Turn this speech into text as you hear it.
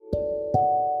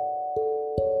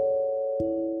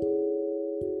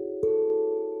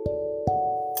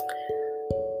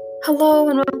Hello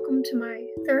and welcome to my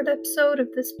third episode of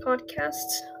this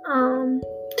podcast.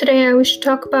 Today I wish to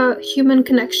talk about human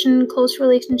connection, close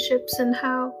relationships, and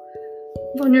how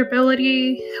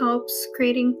vulnerability helps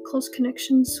creating close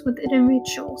connections with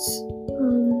individuals.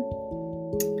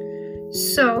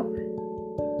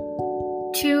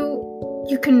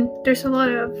 There's a lot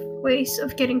of ways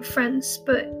of getting friends,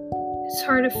 but it's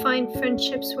hard to find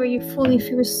friendships where you fully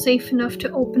feel safe enough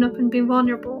to open up and be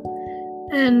vulnerable.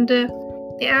 And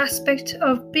the aspect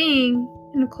of being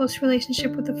in a close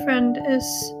relationship with a friend is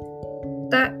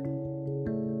that,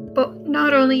 but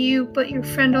not only you, but your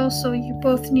friend also, you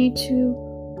both need to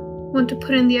want to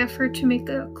put in the effort to make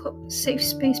a safe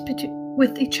space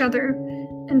with each other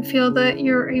and feel that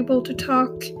you're able to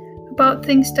talk about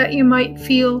things that you might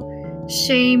feel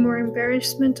shame or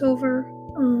embarrassment over.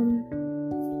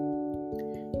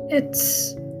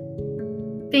 It's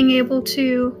being able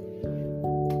to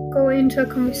go into a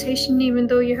conversation even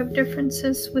though you have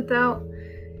differences without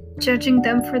judging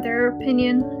them for their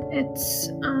opinion. It's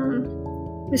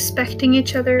respecting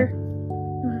each other,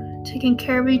 taking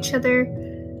care of each other,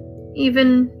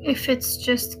 even if it's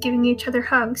just giving each other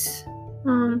hugs.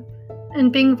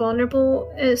 And being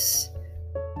vulnerable is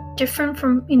different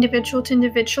from individual to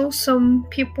individual. Some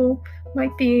people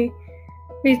might be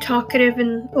really talkative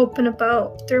and open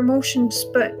about their emotions,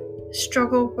 but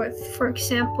struggle with, for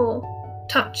example,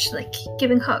 touch, like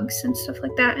giving hugs and stuff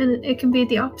like that, and it can be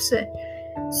the opposite.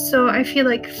 So I feel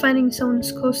like finding someone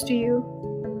who's close to you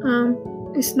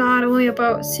is not only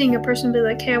about seeing a person and be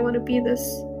like, hey, I want to be this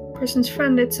person's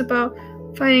friend. It's about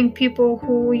finding people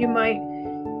who you might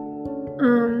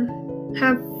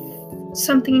have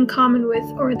something in common with,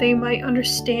 or they might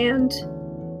understand.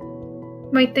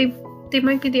 They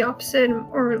might be the opposite,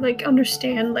 or like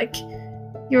understand like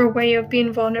your way of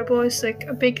being vulnerable is like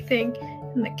a big thing,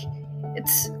 and like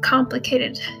it's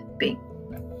complicated big.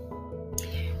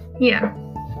 Yeah.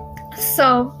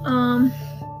 So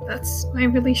that's my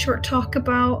really short talk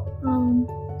about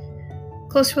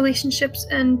close relationships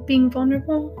and being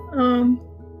vulnerable.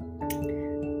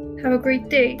 Have a great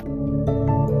day.